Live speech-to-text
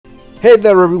Hey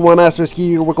there everyone, Asterisk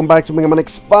here, welcome back to MegaMan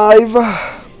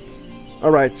X5.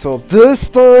 Alright, so this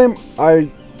time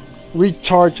I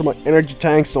recharge my energy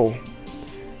tank, so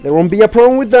there won't be a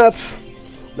problem with that.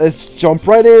 Let's jump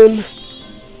right in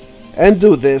and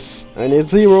do this. I need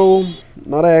 0,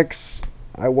 not X,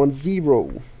 I want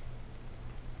 0.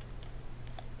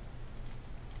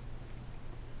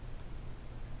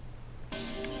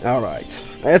 Alright,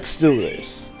 let's do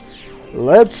this.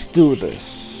 Let's do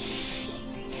this.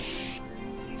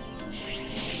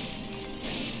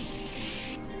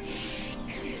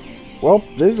 Well,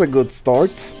 this is a good start.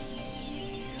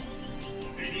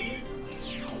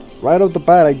 Right off the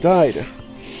bat, I died.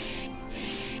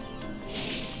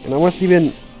 And I was even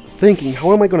thinking,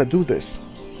 how am I gonna do this?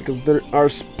 Because there are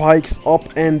spikes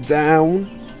up and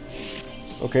down.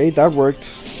 Okay, that worked.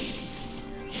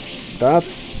 That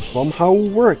somehow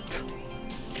worked.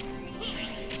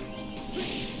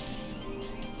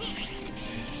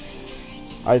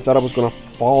 I thought I was gonna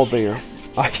fall there.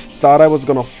 I thought I was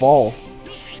gonna fall.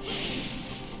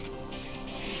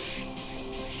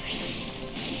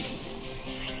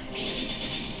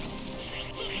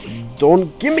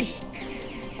 Don't give me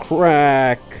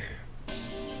crack.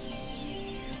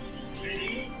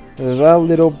 That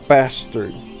little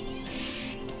bastard.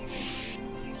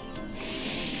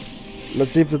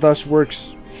 Let's see if the dash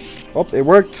works. Oh, it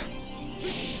worked.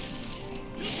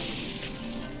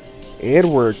 It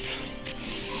worked.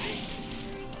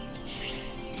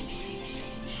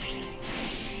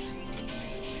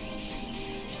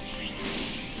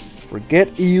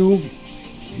 Forget you.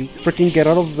 You freaking get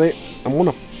out of there. I'm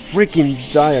gonna freaking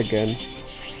die again.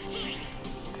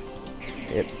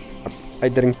 I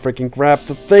didn't freaking grab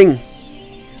the thing.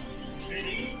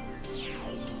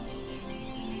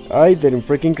 I didn't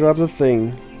freaking grab the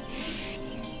thing.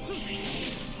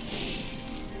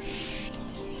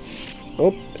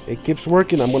 Oh, it keeps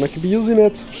working. I'm gonna keep using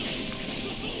it.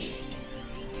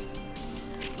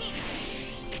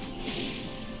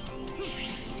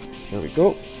 There we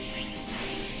go.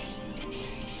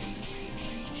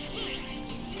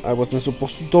 I wasn't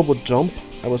supposed to double jump.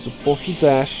 I was supposed to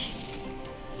dash.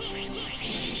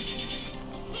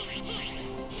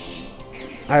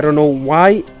 I don't know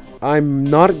why I'm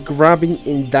not grabbing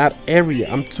in that area.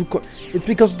 I'm too it's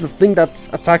because of the thing that's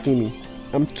attacking me.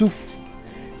 I'm too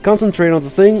concentrated on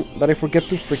the thing that I forget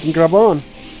to freaking grab on.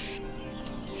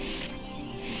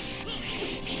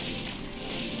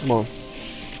 Come on.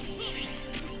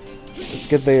 Let's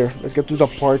get there. Let's get to the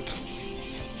part.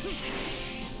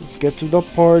 Let's get to the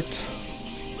part.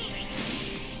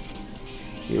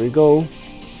 Here we go.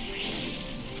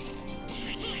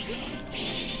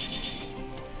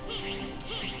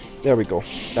 There we go.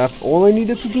 That's all I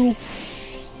needed to do.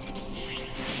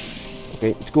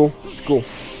 Okay, it's cool. It's cool.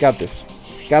 Got this.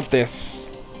 Got this.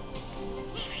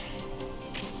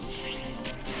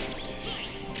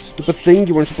 Stupid thing,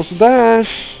 you weren't supposed to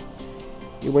dash.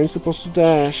 You weren't supposed to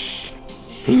dash.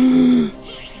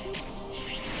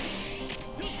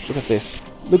 Look at this.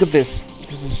 Look at this.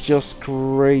 This is just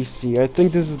crazy. I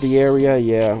think this is the area,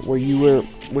 yeah, where you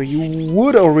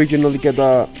would originally get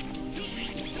the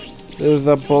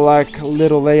black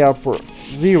little layout for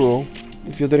 0.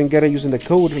 If you didn't get it using the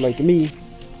code like me,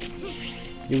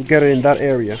 you would get it in that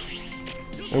area.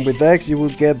 And with X, you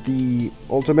would get the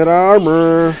ultimate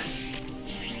armor.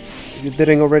 If you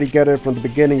didn't already get it from the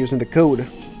beginning using the code.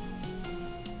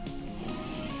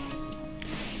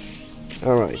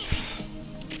 Alright.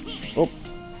 Oh,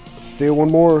 still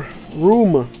one more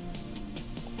room.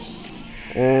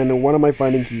 And what am I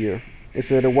finding here? Is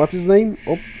it what's his name?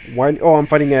 Oh, why? Oh, I'm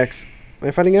fighting X. Am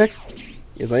I fighting X?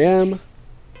 Yes, I am.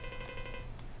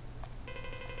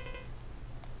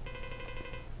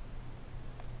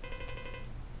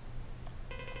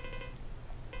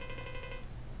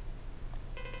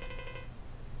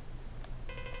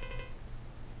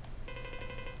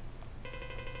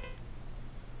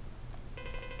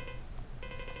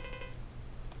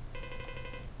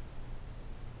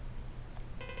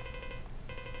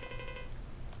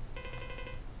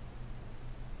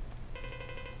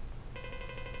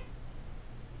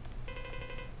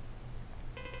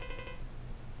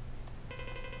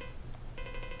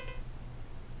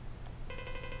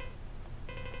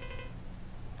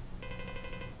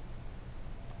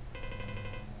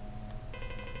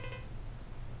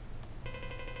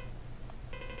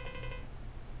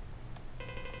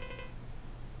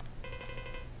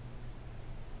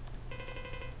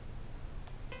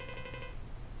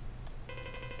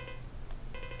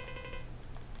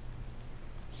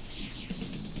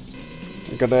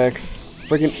 Look at the X.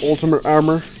 Freaking ultimate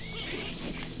armor.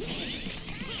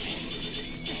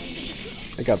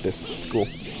 I got this. It's cool.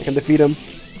 I can defeat him.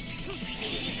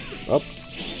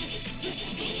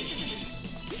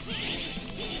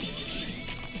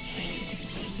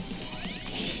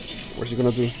 What's he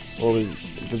gonna do? Oh, he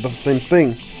does the same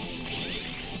thing.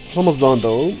 It's almost done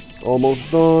though. Almost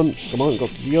done. Come on, go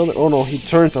to the other. Oh no, he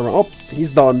turns around. Oh,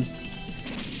 he's done.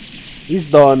 He's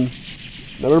done.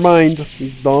 Never mind.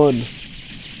 He's done.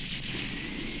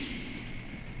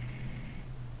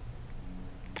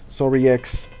 Sorry,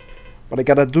 X. But I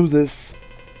gotta do this.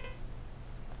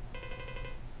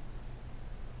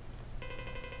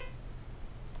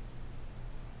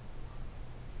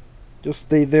 Just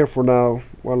stay there for now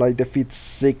while I defeat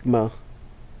Sigma.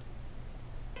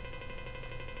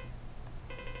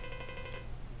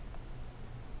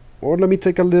 Or let me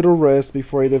take a little rest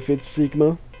before I defeat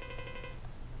Sigma.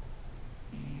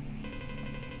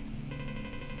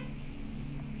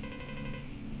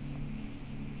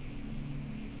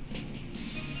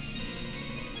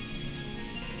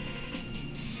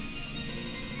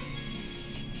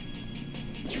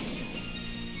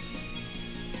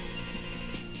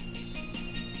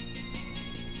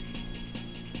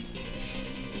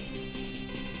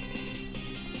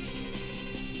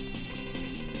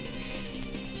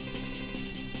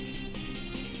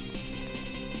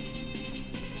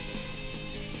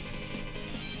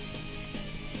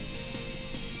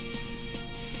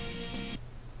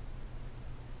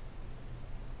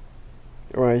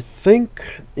 Alright, I think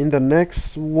in the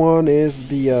next one is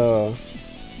the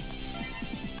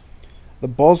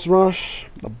boss rush.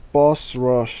 The boss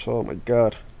rush. Oh my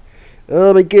god.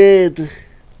 Oh my god.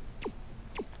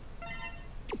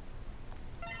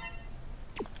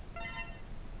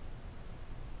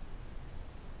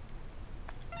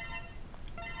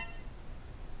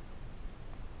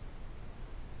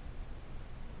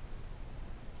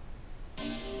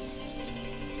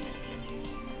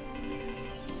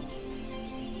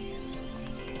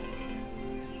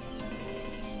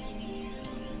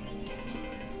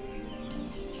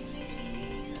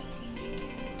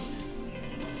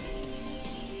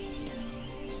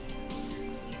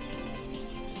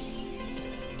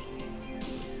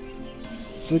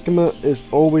 Sigma is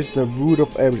always the root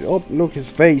of everything. Oh, look, his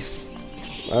face.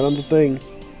 Right on the thing.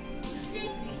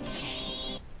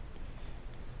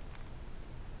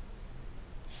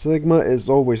 Sigma is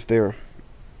always there.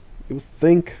 You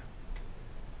think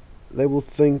they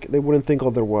wouldn't think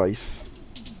otherwise.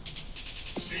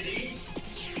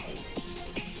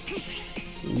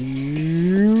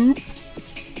 Yoop.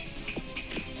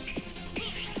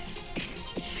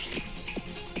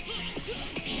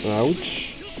 Ouch.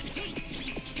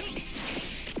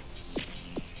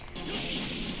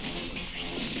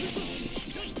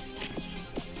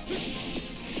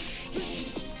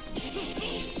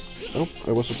 Oh,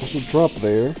 I was supposed to drop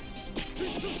there.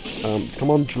 Come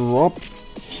on, drop.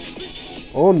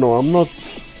 Oh no, I'm not.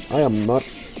 I am not.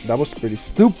 That was pretty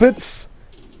stupid.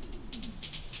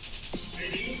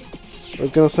 I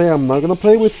was gonna say I'm not gonna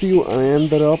play with you. I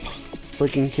ended up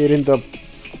freaking hitting the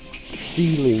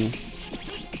ceiling.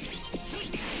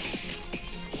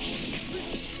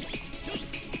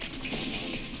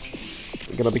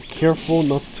 You gotta be careful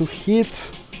not to hit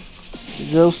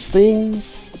those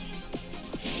things.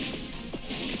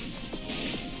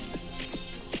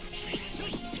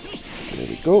 There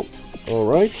we go.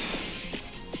 Alright.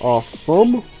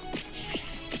 Awesome.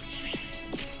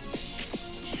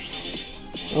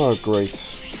 Oh, great.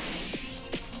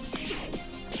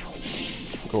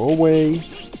 Go away.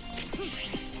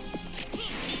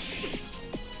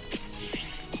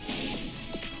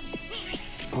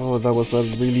 Oh, that was a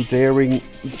really daring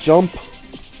jump.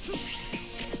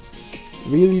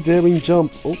 Really daring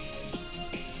jump. Oh.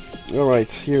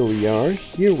 Alright, here we are.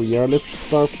 Here we are. Let's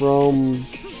start from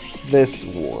this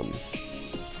one.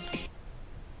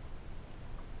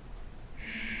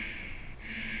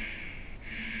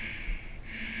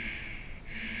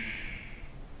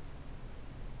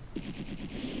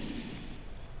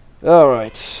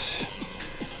 Alright.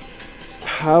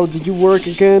 How did you work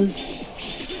again?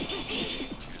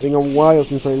 It's been a while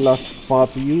since I last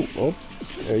fought you. Oh,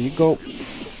 there you go.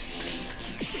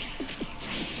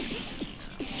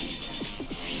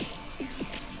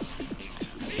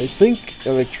 I think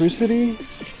electricity.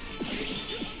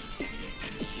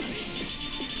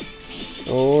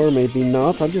 Or maybe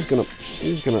not. I'm just gonna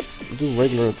do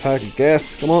regular attack, I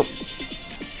guess. Come on.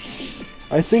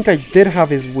 I think I did have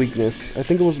his weakness. I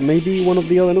think it was maybe one of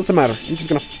the other. It doesn't matter. I'm just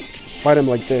gonna fight him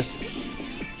like this.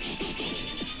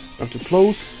 I'm too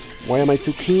close. Why am I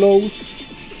too close?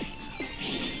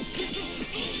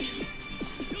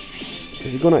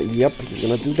 Is he gonna? Yep, he's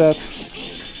gonna do that.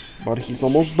 But he's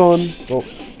almost done. So,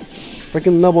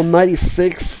 freaking level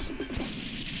 96.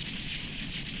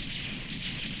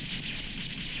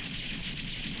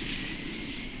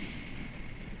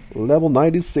 Level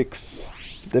 96.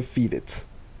 Defeated.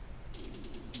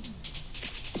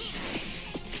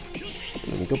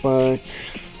 Go back.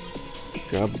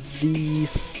 Grab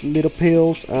these little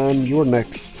pills, and you're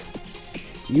next.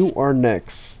 You are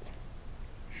next.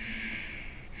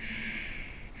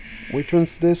 Which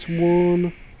one's this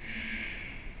one?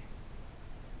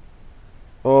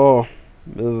 Oh,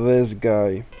 this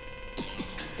guy.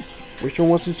 Which one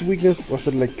was his weakness? Was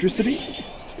it electricity?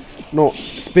 No,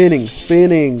 spinning,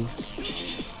 spinning.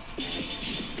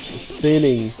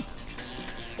 Spinning.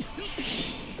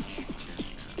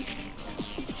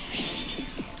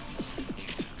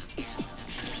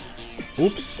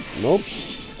 Oops, nope.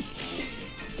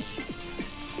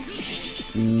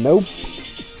 Nope.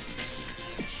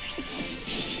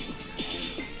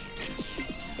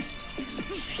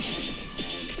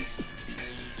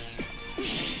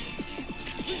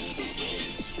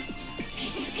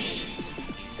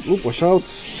 Oop, watch out.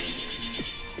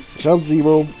 Watch out,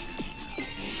 Zero.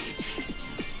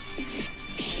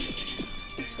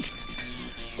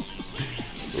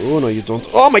 Oh, no, you don't.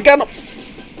 Oh my god, no!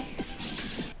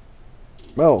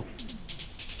 Well,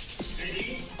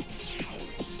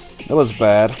 that was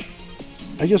bad.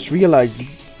 I just realized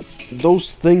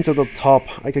those things at the top,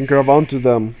 I can grab onto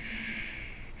them.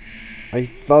 I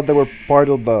thought they were part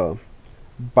of the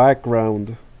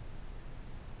background.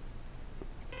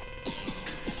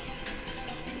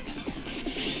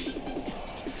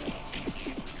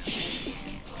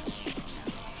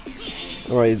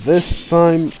 Alright, this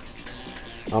time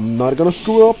I'm not gonna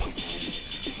screw up.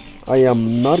 I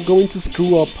am not going to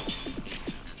screw up.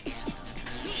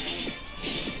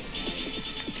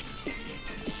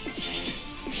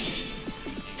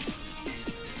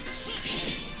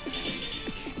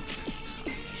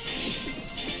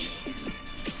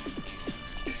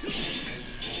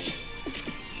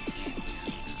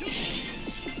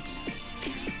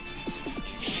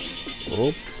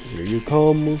 Oh, here you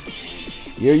come.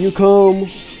 Here you come.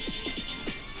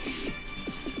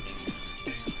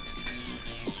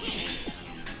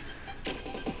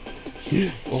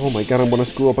 Oh my god, I'm gonna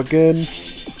screw up again.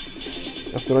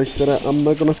 After I said I'm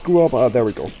not gonna screw up. Ah, there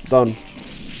we go. Done.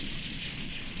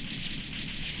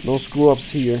 No screw ups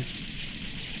here.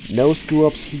 No screw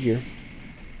ups here.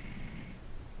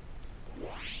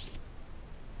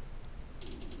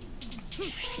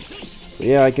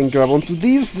 Yeah, I can grab onto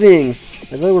these things. I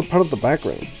thought they were part of the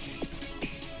background.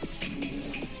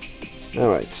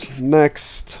 Alright,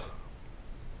 next.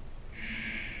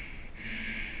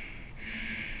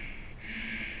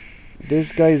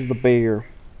 This guy is the bear.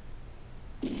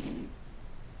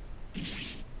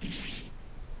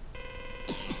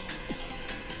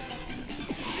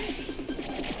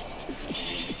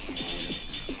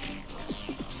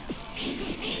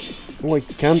 Oh, I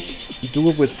can't do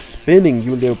it with spinning,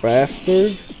 you little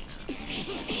bastard.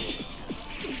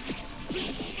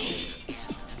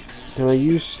 Can I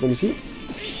use, let me see.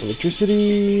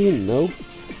 Electricity? Nope.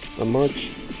 Not much.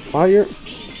 Fire?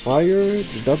 Fire?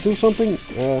 Did that do something?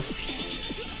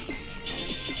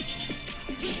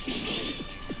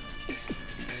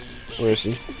 Where is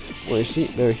he? Where is he?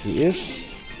 There he is.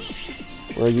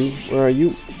 Where are you? Where are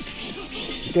you?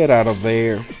 Get out of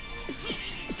there.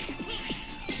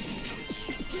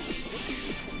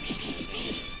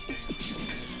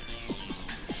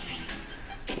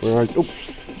 Where are you? Oh.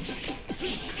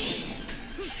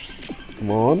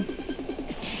 Come on.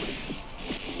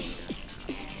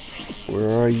 Where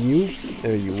are you?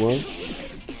 There you are.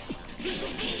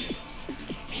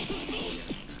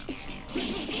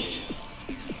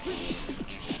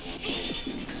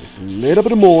 Just a little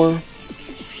bit more.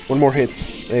 One more hit.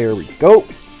 There we go.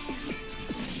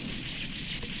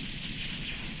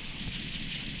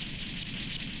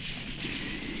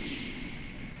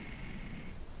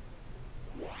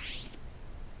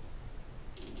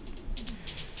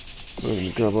 Let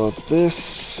me grab up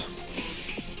this.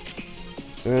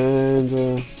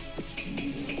 And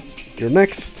you're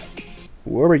next.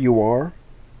 Whoever you are.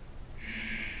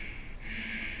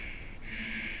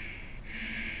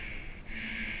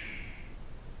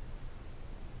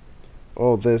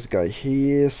 Oh, this guy.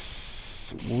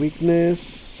 His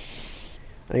weakness.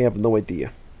 I have no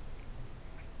idea.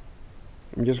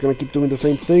 I'm just gonna keep doing the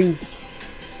same thing.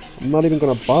 I'm not even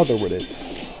gonna bother with it.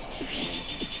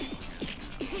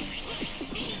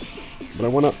 But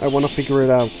I wanna figure it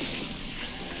out.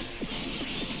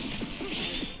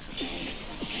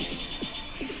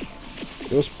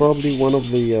 It was probably one of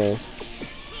the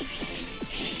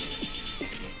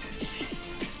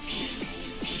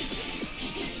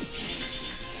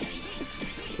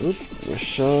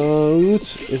watch out.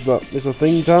 Is the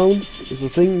thing down? Is the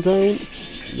thing down?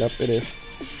 Yep, it is.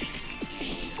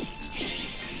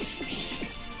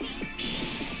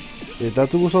 Did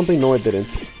that do something? No, it didn't.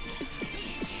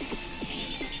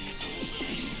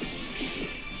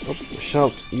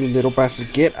 Shout, you little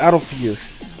bastard. Get out of here.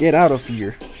 Get out of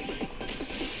here.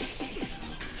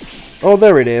 Oh,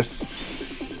 there it is.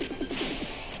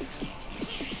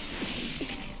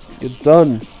 You're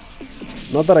done.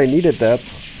 Not that I needed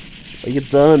that, but you're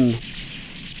done.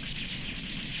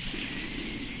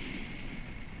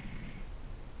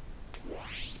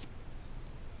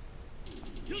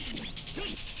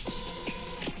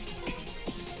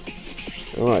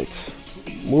 Alright.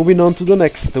 Moving on to the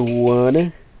next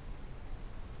one.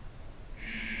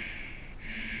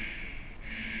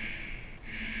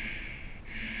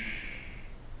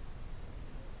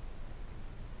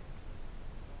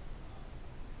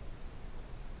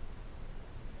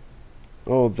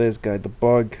 Oh, this guy, the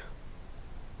bug.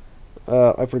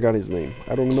 I forgot his name.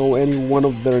 I don't know any one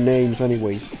of their names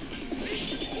anyways.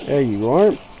 There you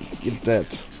are. You're dead.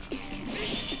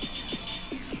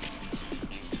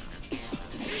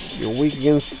 You're weak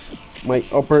against my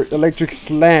upper electric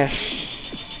slash.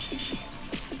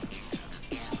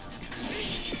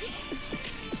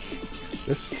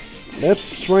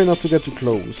 Let's try not to get too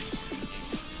close.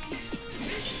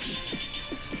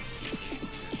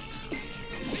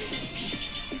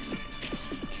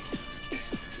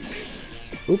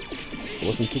 Oops,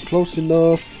 wasn't too close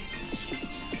enough.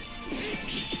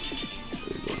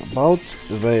 About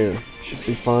there. Should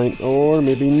be fine. Or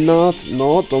maybe not.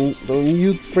 No, don't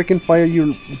you freaking fire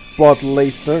your butt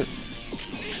laser.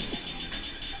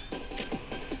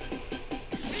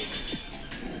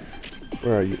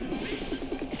 Where are you?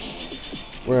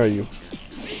 Where are you?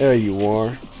 There you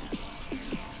are.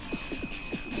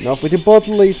 Enough with your butt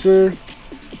laser.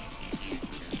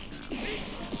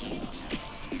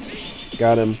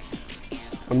 Got him.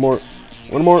 One more.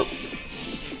 One more.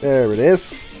 There it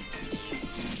is.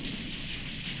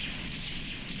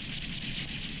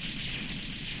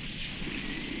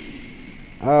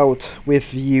 Out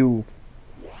with you.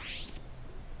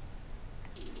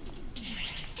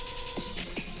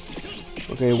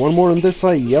 Okay, one more on this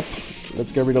side. Yep.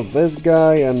 Let's get rid of this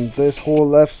guy, and this whole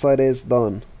left side is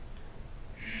done.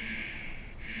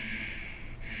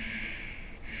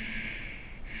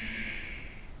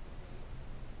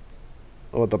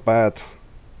 Oh, the bat.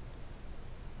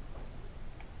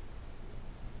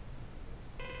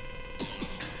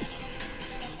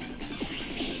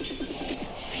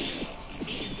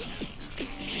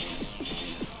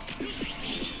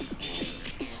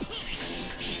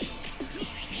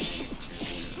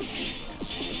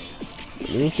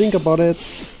 When you think about it,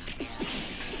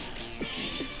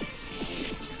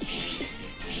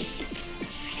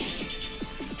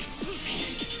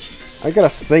 I gotta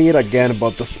say it again,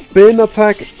 but the spin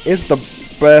attack is the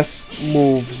best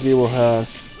move Zero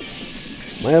has.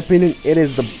 My opinion, it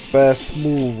is the best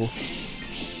move.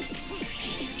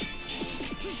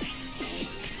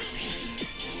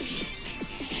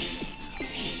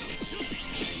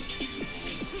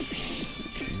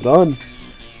 Done.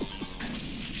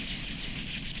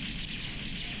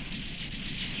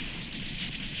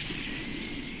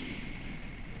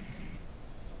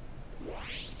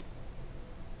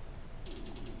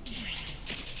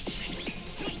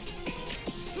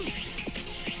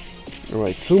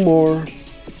 Alright, two more,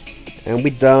 and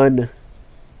we're done.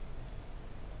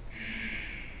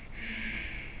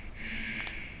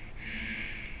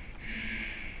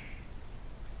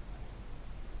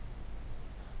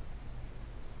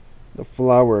 The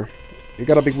flower. You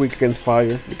gotta be weak against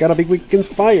fire. You gotta be weak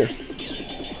against fire.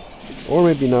 Or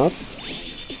maybe not.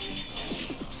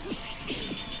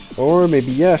 Or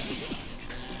maybe yes.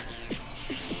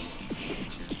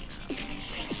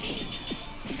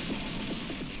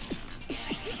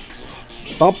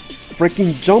 Stop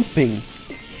freaking jumping.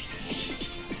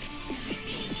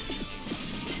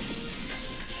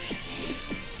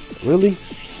 Really?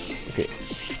 Okay.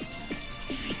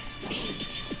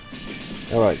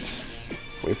 Alright.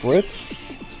 Wait for it.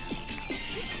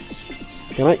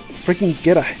 Can I freaking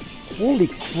get a... Holy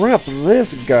crap,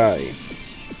 this guy.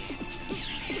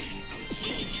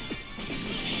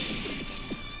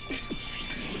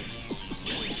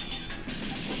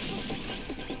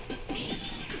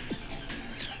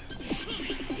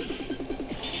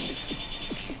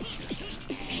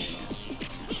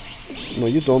 No,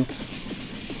 you don't.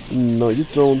 No, you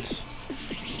don't.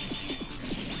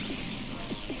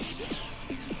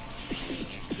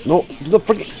 No, do the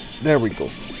freaking... There we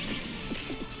go.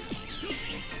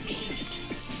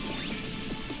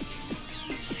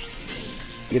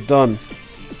 You're done.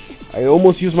 I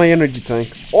almost used my energy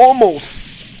tank.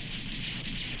 Almost!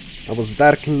 I was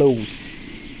that close.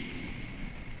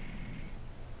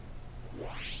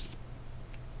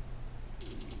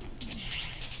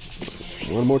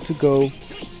 One more to go.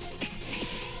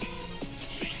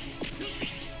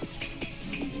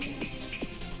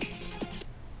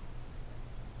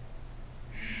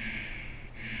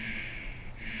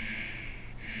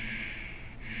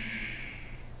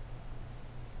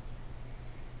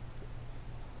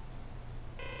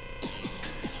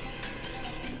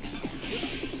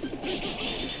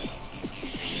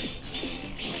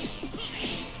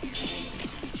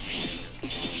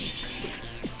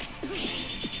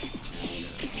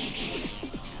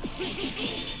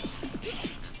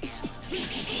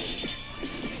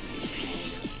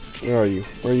 Where are you?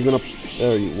 Where are you gonna...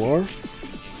 There you are.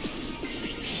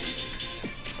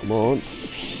 Come on.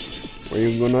 Where are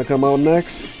you gonna come out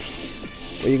next?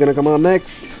 Where are you gonna come out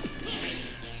next?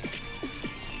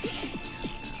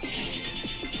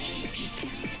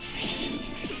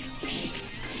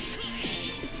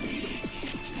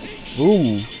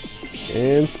 Boom.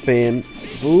 And spin.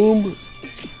 Boom.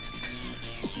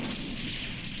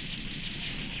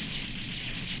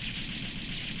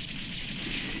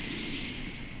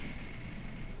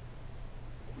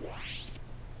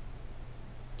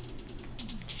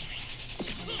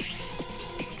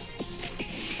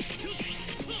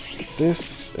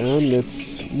 This, and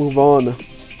let's move on.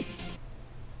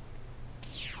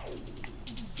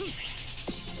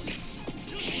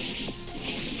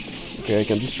 Okay, I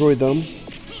can destroy them.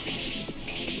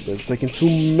 They're taking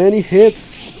too many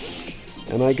hits,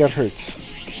 and I got hurt.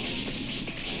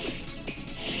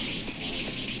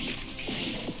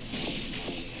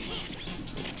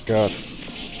 God.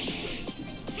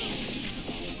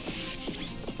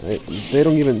 They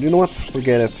don't even... You know what?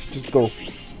 Forget it. Just go.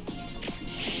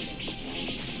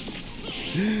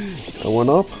 I went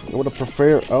up. I would have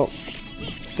preferred... Oh.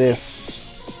 This.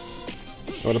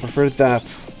 I would have preferred that.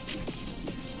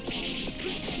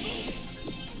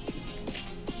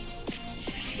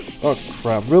 Oh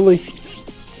crap, really?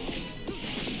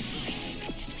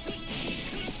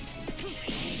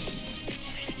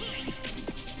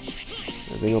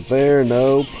 Anything up there?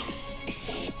 Nope.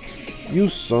 You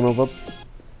son of a...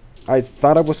 I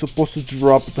thought I was supposed to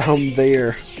drop down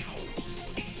there.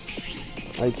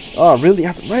 Oh, really?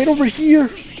 Right over here?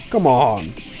 Come on.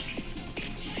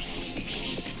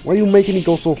 Why are you making me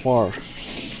go so far?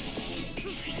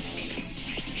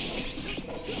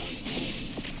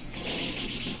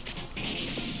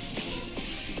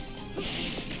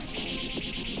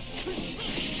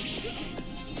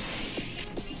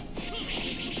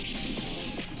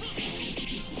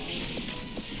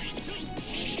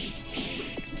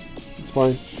 It's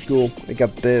fine. It's cool. I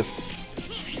got this.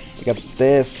 I got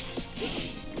this.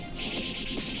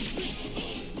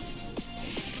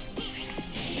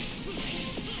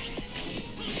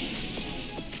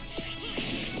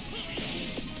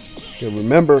 Okay,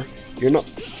 remember, you're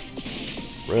not...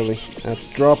 Really? I have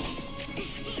to drop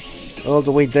all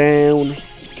the way down.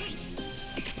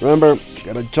 Remember,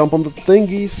 gotta jump on the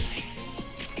thingies.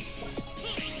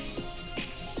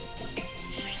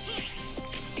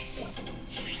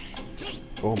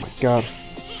 Oh my god.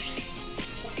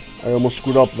 I almost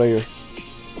screwed up there.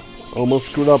 Almost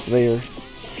screwed up there.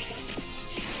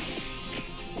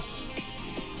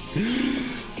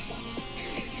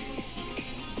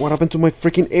 What happened to my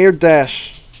freaking air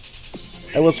dash?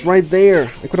 I was right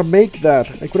there. I could have made that.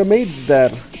 I could have made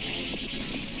that.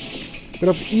 Could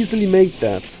have easily made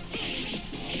that.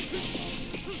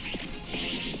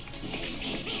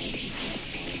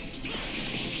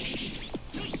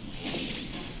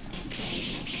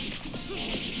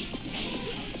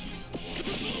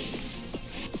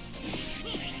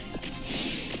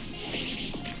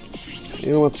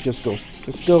 You know what? Just go.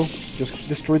 Just go. Just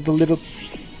destroy the little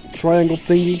triangle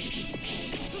thingy.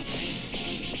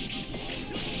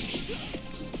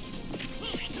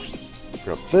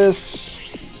 Grab this.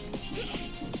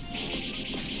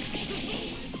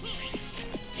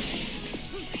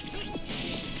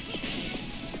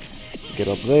 Get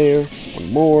up there.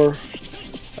 One more.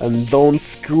 And don't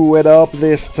screw it up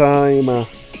this time.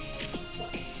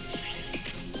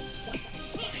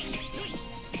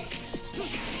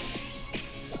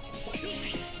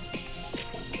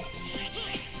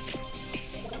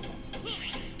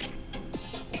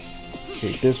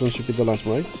 Okay, this one should be the last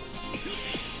one, right?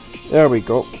 There we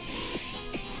go.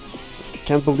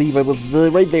 Can't believe I was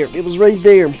right there. It was right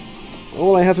there.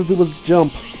 All I had to do was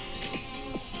jump.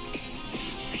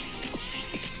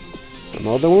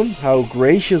 Another one? How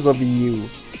gracious of you.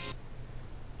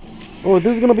 Oh,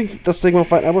 this is gonna be the Sigma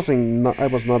fight. I was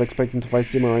not expecting to fight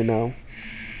Sigma right now.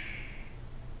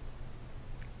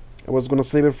 I was gonna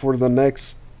save it for the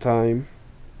next time.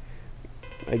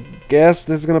 I guess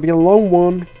this is gonna be a long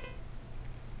one.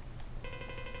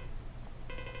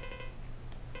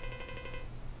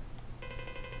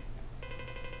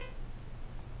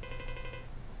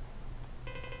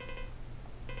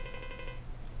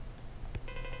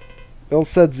 Well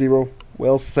said, Zero.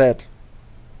 Well said.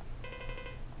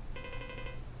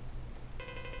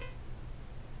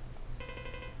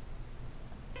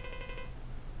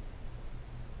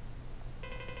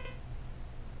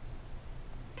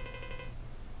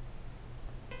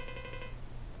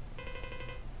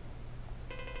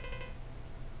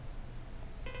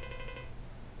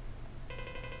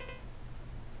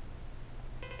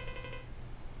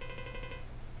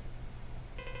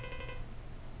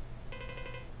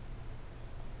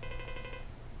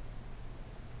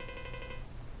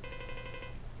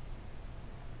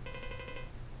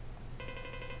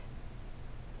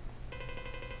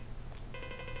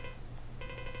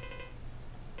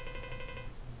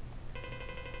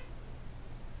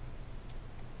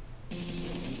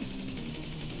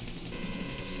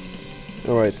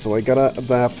 Alright, so I gotta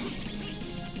adapt.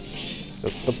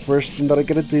 That's the first thing that I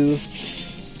gotta do.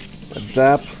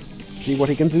 Adapt. See what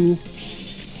he can do.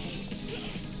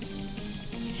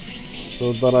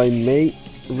 So that I may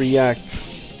react.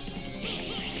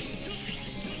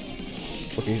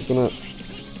 Okay, he's gonna...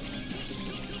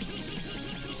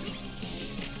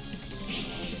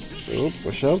 Oh,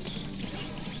 watch out.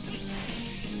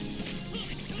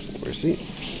 Where is he?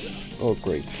 Oh,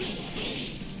 great.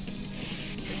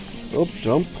 Oh,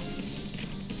 jump.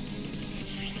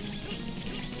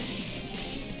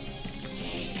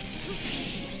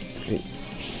 Okay.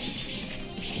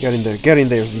 Get in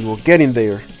there, Zero, get in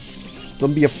there.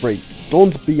 Don't be afraid,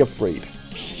 don't be afraid.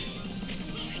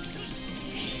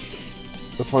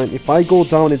 That's fine, if I go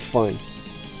down, it's fine.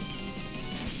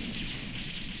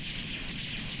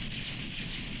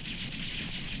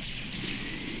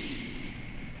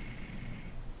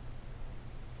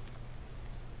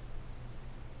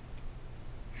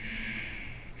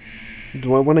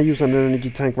 Do I want to use an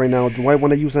energy tank right now? Do I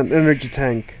want to use an energy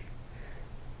tank?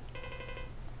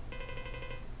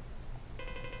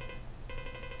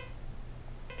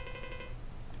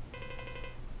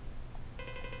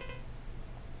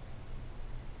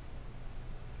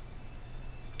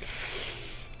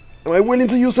 Am I willing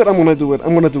to use it? I'm gonna do it.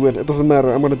 I'm gonna do it. It doesn't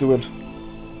matter. I'm gonna do it.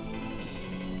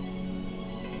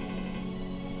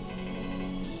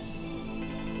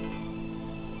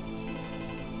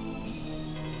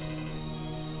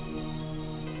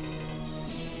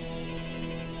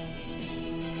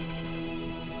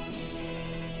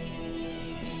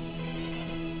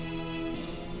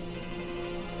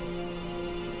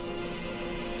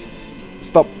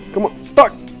 Stop. Come on.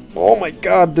 Start. Oh my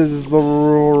god, this is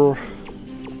a...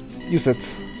 Use it.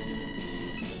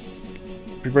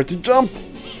 Prepare to jump.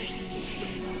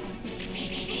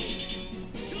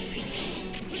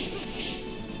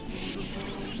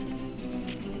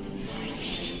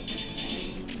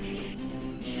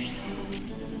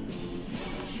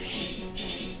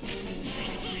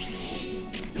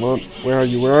 Come on. Where are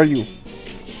you? Where are you?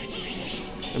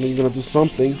 I know you're gonna do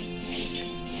something.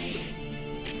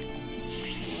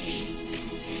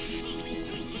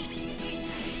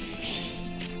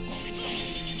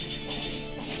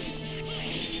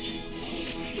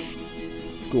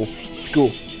 Cool. It's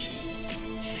cool.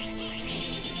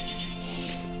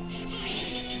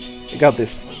 I got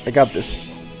this. I got this.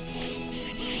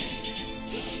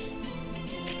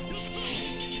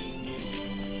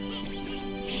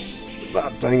 Ah,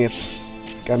 dang it.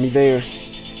 Got me there.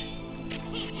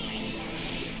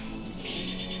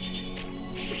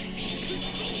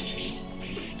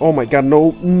 Oh my god,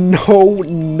 no. No.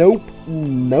 Nope.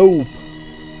 Nope.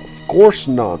 Of course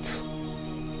not.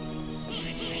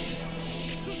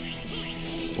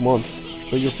 Come on,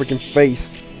 show your freaking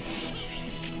face.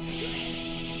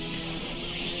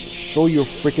 Show your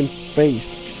freaking face.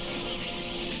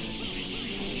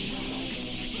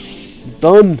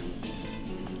 Done.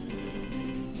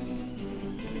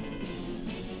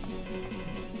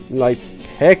 Like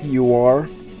heck you are.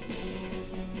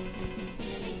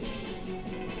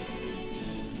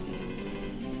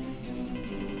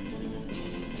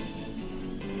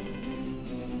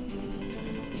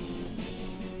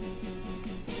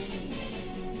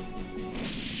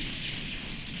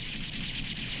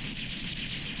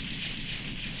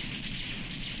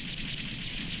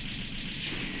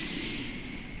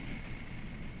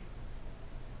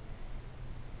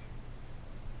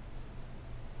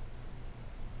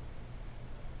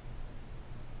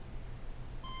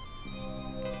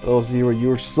 Oh, Zero,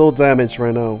 you're so damaged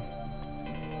right now.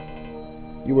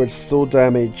 You are so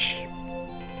damaged.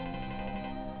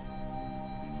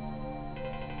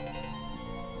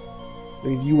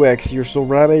 Look at you, X, you're so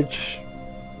ravaged.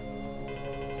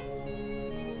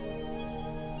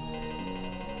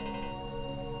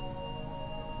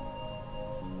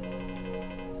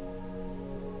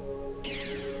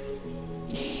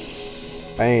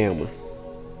 Bam.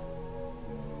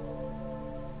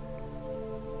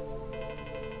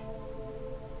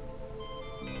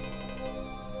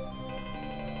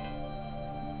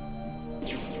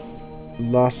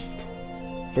 Lost.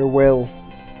 Farewell.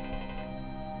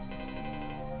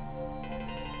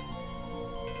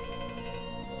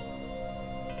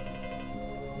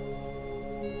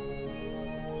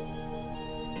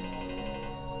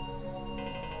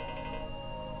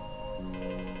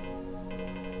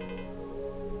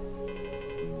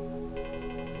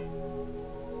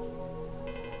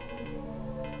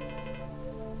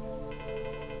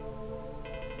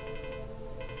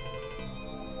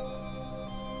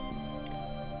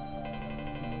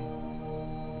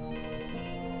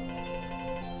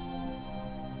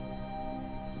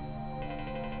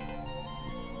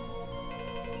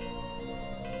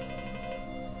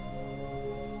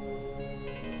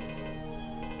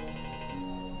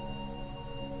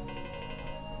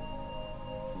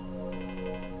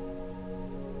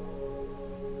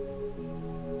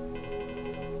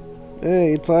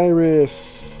 Hey, it's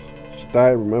Iris. She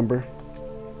died, remember?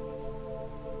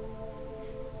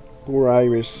 Poor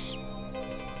Iris.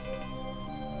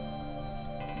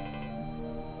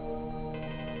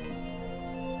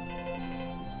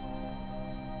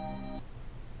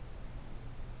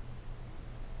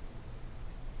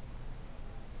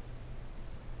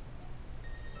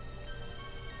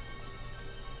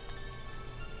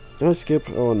 Can I skip?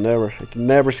 Oh, never. I can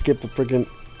never skip the freaking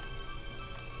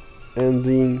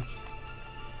endings.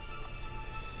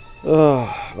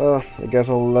 I guess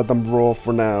I'll let them roll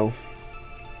for now.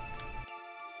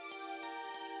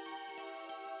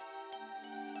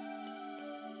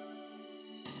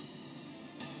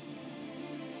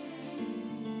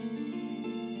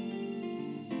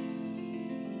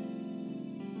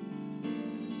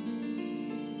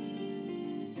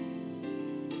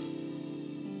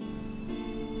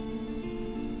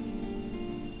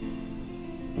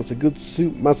 That's a good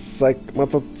suit,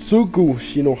 Masatsugu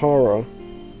Shinohara.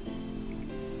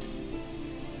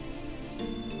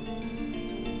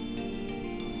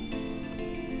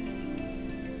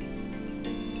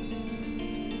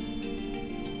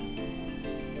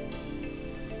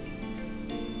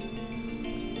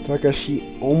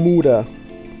 Takashi Omura.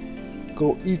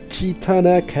 Koichi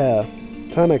Tanaka.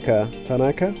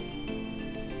 Tanaka?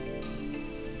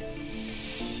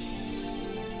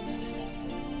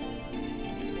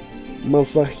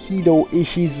 Masahiro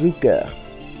Ishizuka.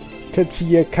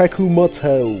 Tetsuya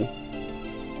Kakumoto.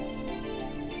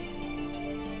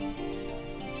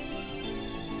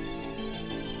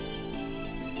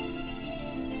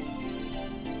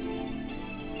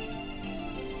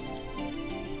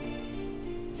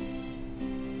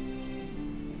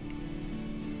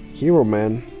 Hero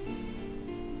Man.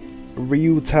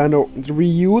 Ryuta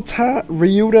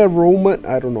Roman.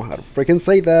 I don't know how to freaking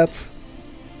say that.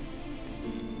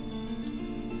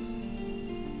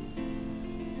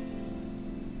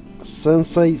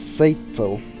 Sensei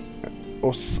Saito.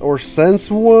 Or Sense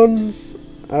Ones?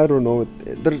 I don't know.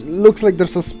 There looks like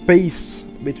there's a space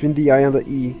between the I and the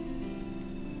E.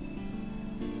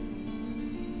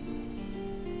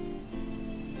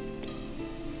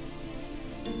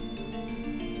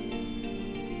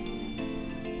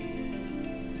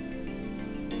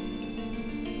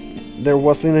 There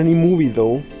wasn't any movie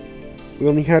though. We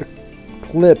only had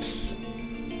clips.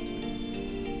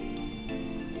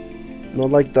 Not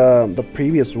like the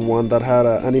previous one that had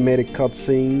animated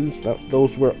cutscenes.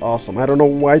 Those were awesome. I don't know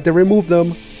why they removed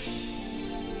them.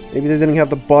 Maybe they didn't have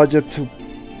the budget to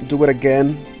do it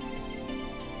again.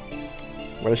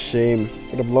 What a shame.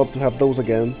 Would have loved to have those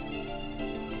again.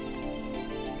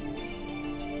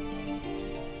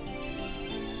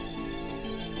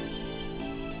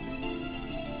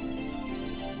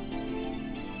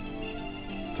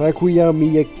 Takuya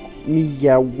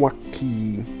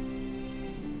Miyawaki.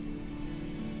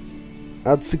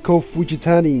 Atsuko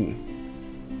Fujitani.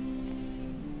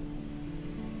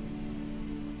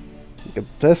 The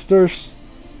testers.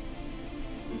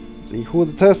 Let's see who are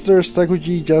the testers.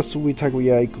 Takuji Yasui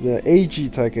Takuya Eiji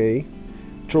Take.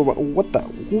 What the?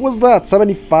 Who was that?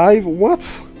 75? What?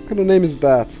 What kind of name is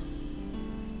that?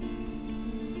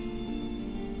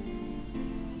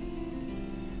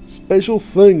 Special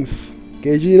things.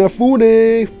 Keiji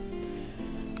Inafune,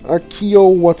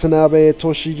 Akio Watanabe,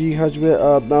 Toshiji Hajime,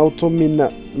 Naoto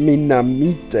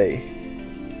Minamite.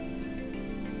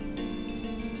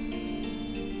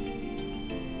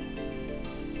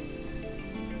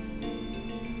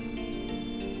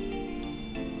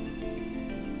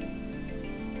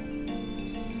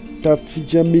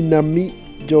 Tatsuya Minami,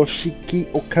 Yoshiki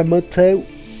Okamoto.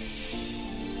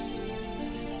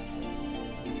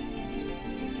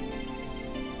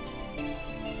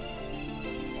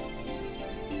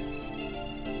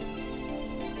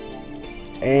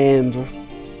 And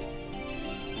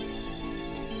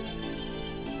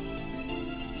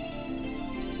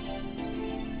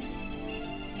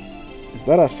is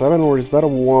that a 7 or is that a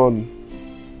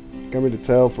 1? Can't really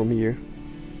tell from here.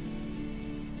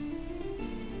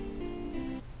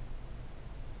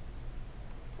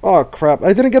 Oh crap!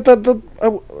 I didn't get the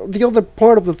other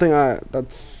part of the thing.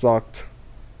 That sucked.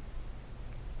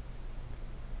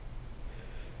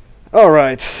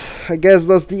 Alright, I guess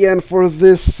that's the end for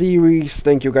this series.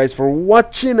 Thank you guys for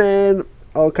watching, and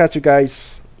I'll catch you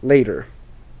guys later.